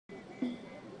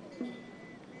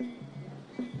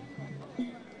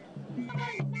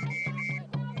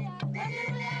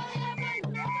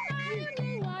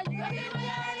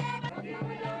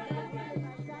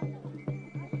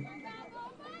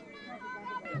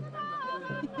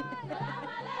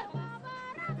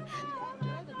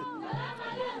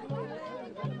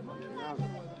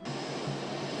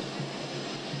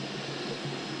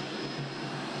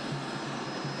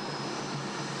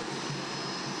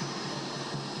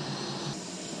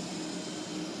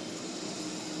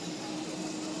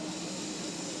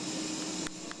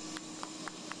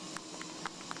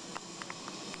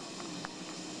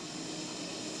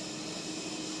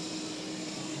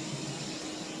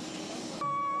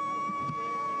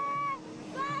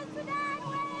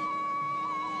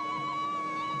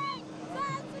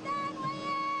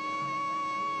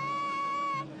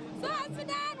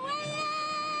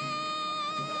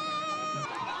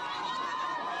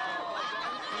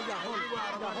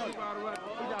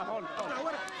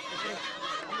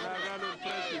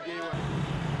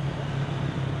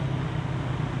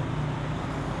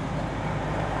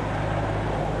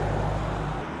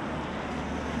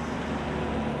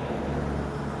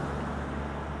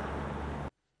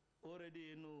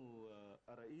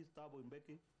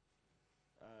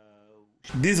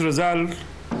This result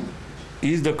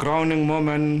is the crowning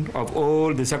moment of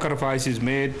all the sacrifices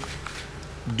made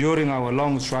during our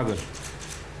long struggle.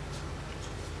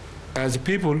 As a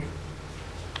people,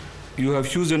 you have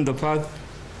chosen the path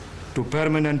to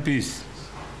permanent peace.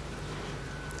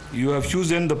 You have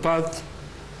chosen the path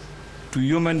to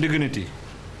human dignity.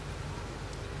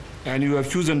 And you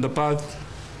have chosen the path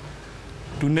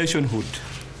to nationhood.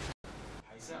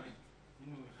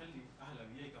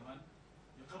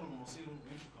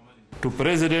 To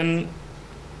President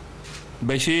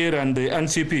Bashir and the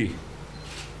NCP,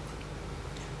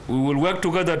 we will work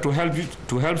together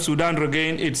to help Sudan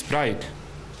regain its pride.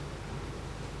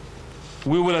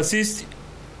 We will assist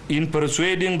in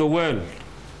persuading the world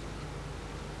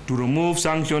to remove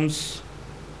sanctions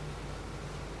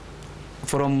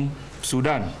from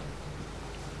Sudan.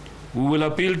 We will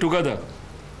appeal together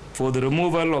for the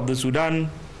removal of the Sudan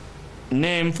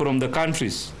name from the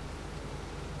countries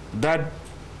that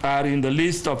are in the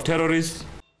list of terrorists.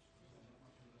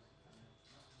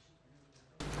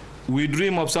 We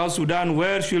dream of South Sudan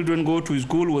where children go to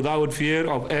school without fear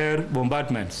of air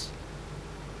bombardments.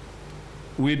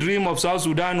 We dream of South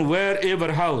Sudan where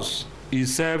every house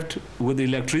is served with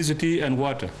electricity and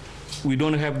water. We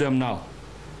don't have them now.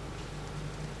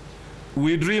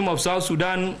 We dream of South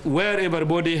Sudan where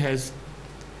everybody has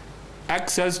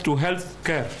access to health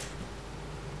care.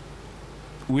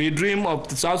 We dream of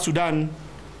South Sudan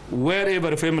where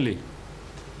every family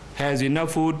has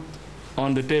enough food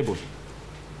on the table.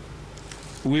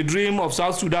 We dream of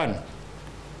South Sudan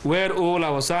where all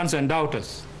our sons and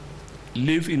daughters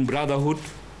live in brotherhood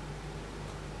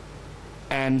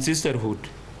and sisterhood.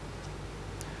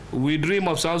 We dream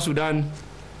of South Sudan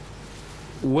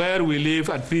where we live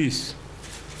at peace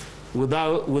with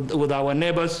our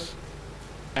neighbors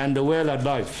and the world at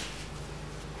large.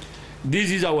 This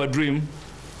is our dream,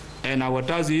 and our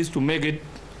task is to make it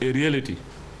a reality.